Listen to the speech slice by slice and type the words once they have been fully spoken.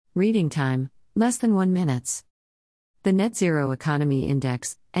Reading time, less than 1 minute. The Net Zero Economy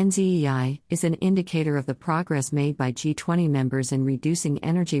Index, NZEI, is an indicator of the progress made by G20 members in reducing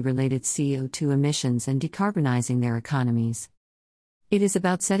energy-related CO2 emissions and decarbonizing their economies. It is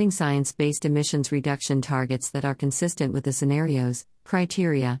about setting science-based emissions reduction targets that are consistent with the scenarios,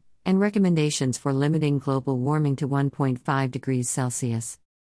 criteria, and recommendations for limiting global warming to 1.5 degrees Celsius.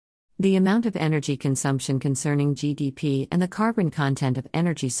 The amount of energy consumption concerning GDP and the carbon content of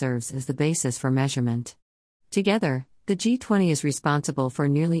energy serves as the basis for measurement. Together, the G20 is responsible for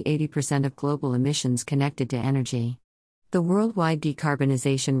nearly 80% of global emissions connected to energy. The worldwide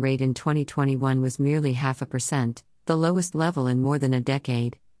decarbonization rate in 2021 was merely 0.5%, the lowest level in more than a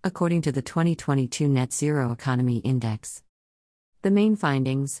decade, according to the 2022 Net Zero Economy Index. The main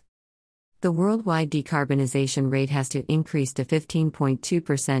findings: the worldwide decarbonization rate has to increase to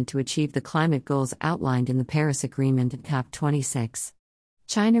 15.2% to achieve the climate goals outlined in the Paris Agreement at COP26.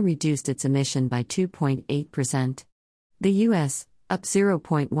 China reduced its emission by 2.8%. The US, up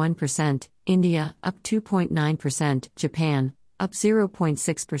 0.1%, India, up 2.9%, Japan, up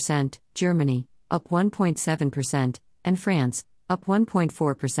 0.6%, Germany, up 1.7%, and France, up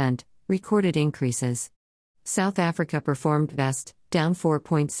 1.4%, recorded increases. South Africa performed best, down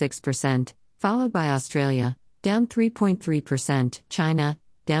 4.6%, followed by Australia, down 3.3%, China,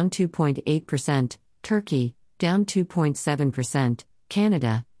 down 2.8%, Turkey, down 2.7%,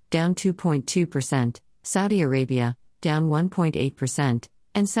 Canada, down 2.2%, Saudi Arabia, down 1.8%,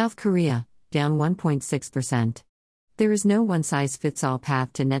 and South Korea, down 1.6%. There is no one-size-fits-all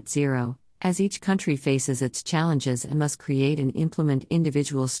path to net zero, as each country faces its challenges and must create and implement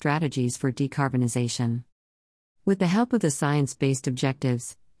individual strategies for decarbonization. With the help of the Science-Based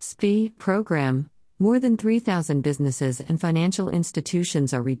Objectives (SPE) program, more than 3,000 businesses and financial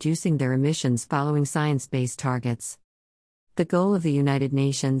institutions are reducing their emissions following science-based targets. The goal of the United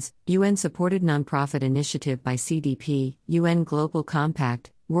Nations, UN-supported nonprofit initiative by CDP, UN Global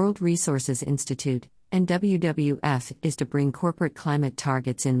Compact, World Resources Institute, and WWF is to bring corporate climate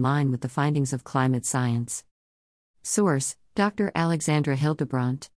targets in line with the findings of climate science. Source: Dr. Alexandra Hildebrandt.